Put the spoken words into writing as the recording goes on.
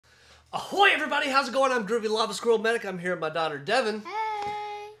Ahoy, everybody! How's it going? I'm Groovy Lava Squirrel Medic. I'm here with my daughter, Devin.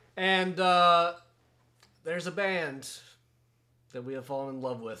 Hey! And there's a band that we have fallen in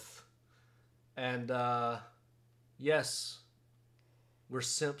love with. And yes, we're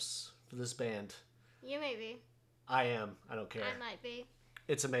simps for this band. You may be. I am. I don't care. I might be.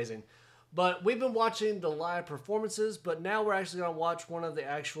 It's amazing. But we've been watching the live performances, but now we're actually going to watch one of the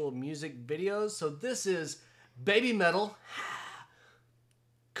actual music videos. So this is BABYMETAL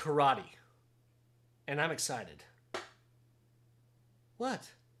Karate. And I'm excited.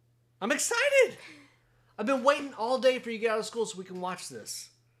 What? I'm excited! I've been waiting all day for you to get out of school so we can watch this.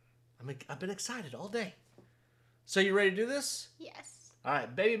 I've been excited all day. So you ready to do this? Yes.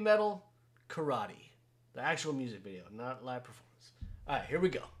 Alright, BABYMETAL Karate. The actual music video, not live performance. Alright, here we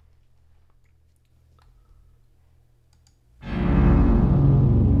go.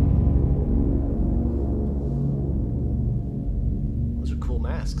 Those are cool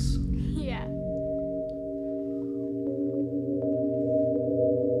masks. Yeah.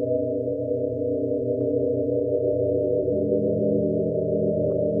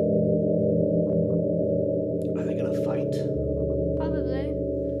 Are they gonna fight? Probably.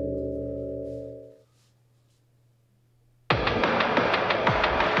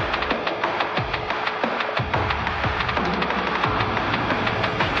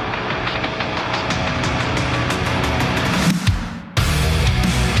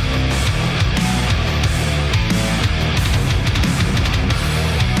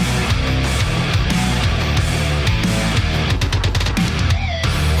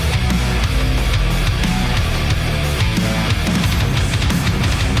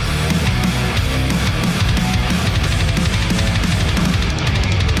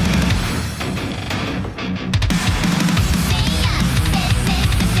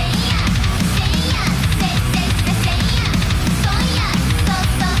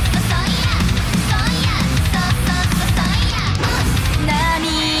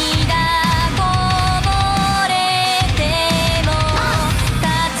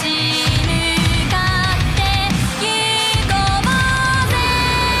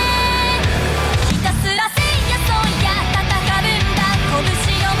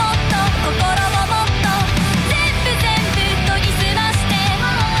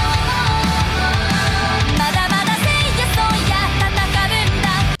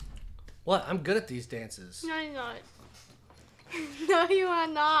 What? I'm good at these dances. No, you're not. No, you are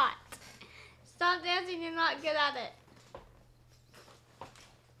not. Stop dancing. You're not good at it.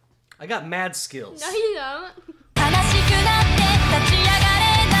 I got mad skills. No, you don't.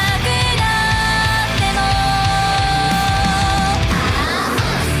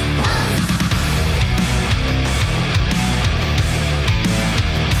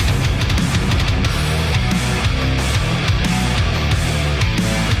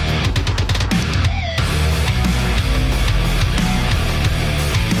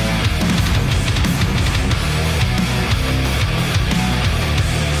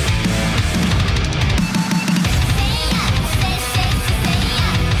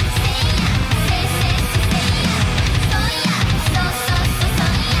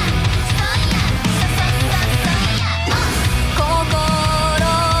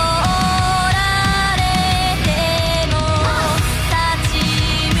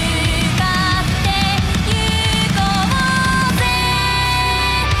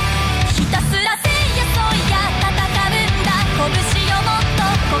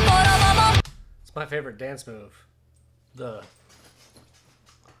 It's my favorite dance move. Where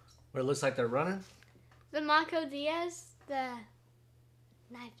it looks like they're running. The Marco Diaz, the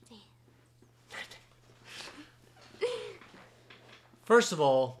knife dance. First of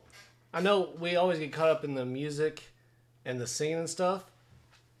all, I know we always get caught up in the music and the singing and stuff,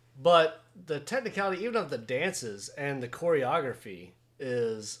 but the technicality, even of the dances and the choreography,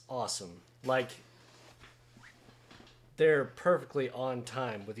 is awesome. Like, they're perfectly on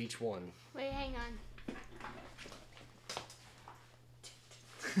time with each one. Wait, hang on.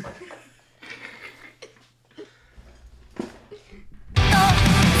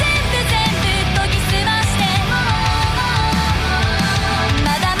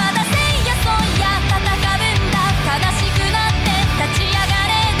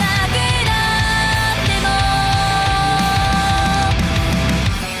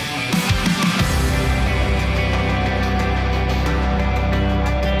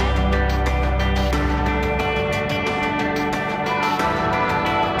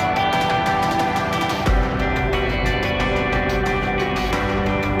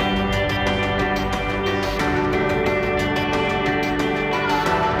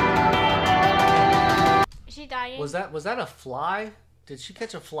 Was that a fly? did she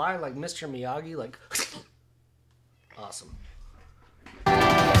catch a fly like Mr. Miyagi? Like, awesome.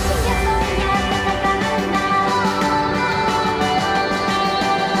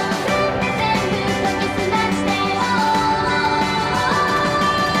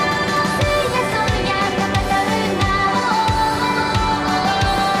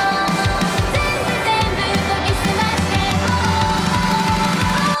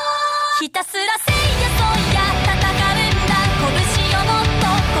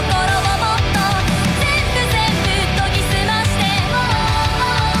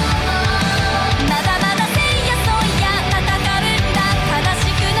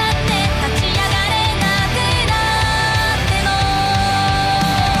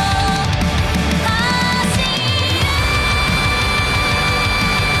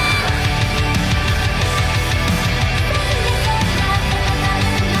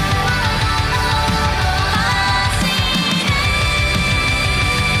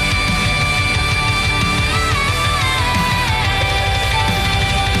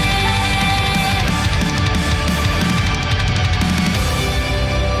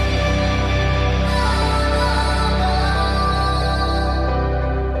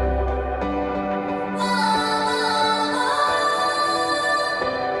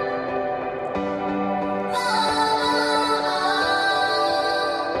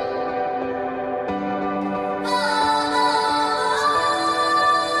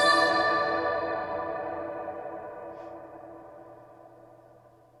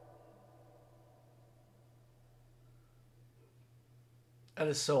 That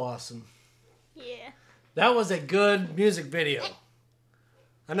is so awesome. Yeah. That was a good music video.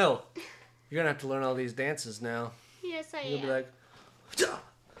 I know. You're going to have to learn all these dances now. Yes, I You'll am. be like... "Ja,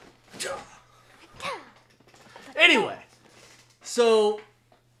 ja." Anyway. So,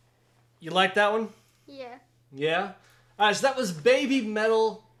 you like that one? Yeah. Yeah? Alright, so that was Baby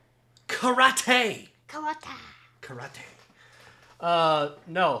Metal Karate. Kawata. Karate.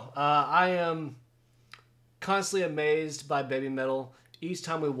 I am constantly amazed by Baby Metal. Each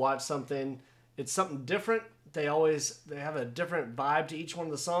time we watch something, it's something different. They have a different vibe to each one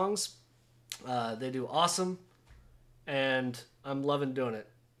of the songs. They do awesome, and I'm loving doing it.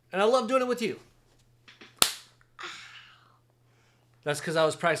 And I love doing it with you. That's because I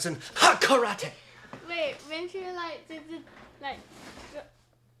was practicing karate. Wait, when you did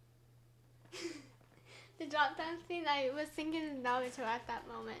the drop down scene, I was thinking of Naruto at that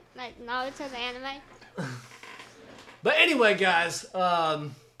moment. Like Naruto the anime. But anyway, guys,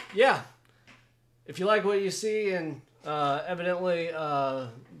 yeah. If you like what you see, and evidently,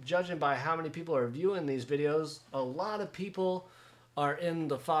 judging by how many people are viewing these videos, a lot of people are in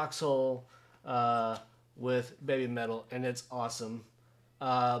the foxhole with Baby Metal, and it's awesome.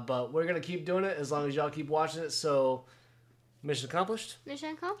 But we're going to keep doing it as long as y'all keep watching it, so mission accomplished.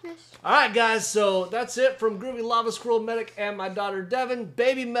 Mission accomplished. All right, guys, so that's it from Groovy Lava Squirrel Medic and my daughter Devin.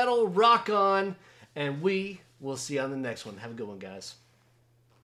 Baby Metal, rock on, and we will see you on the next one. Have a good one, guys.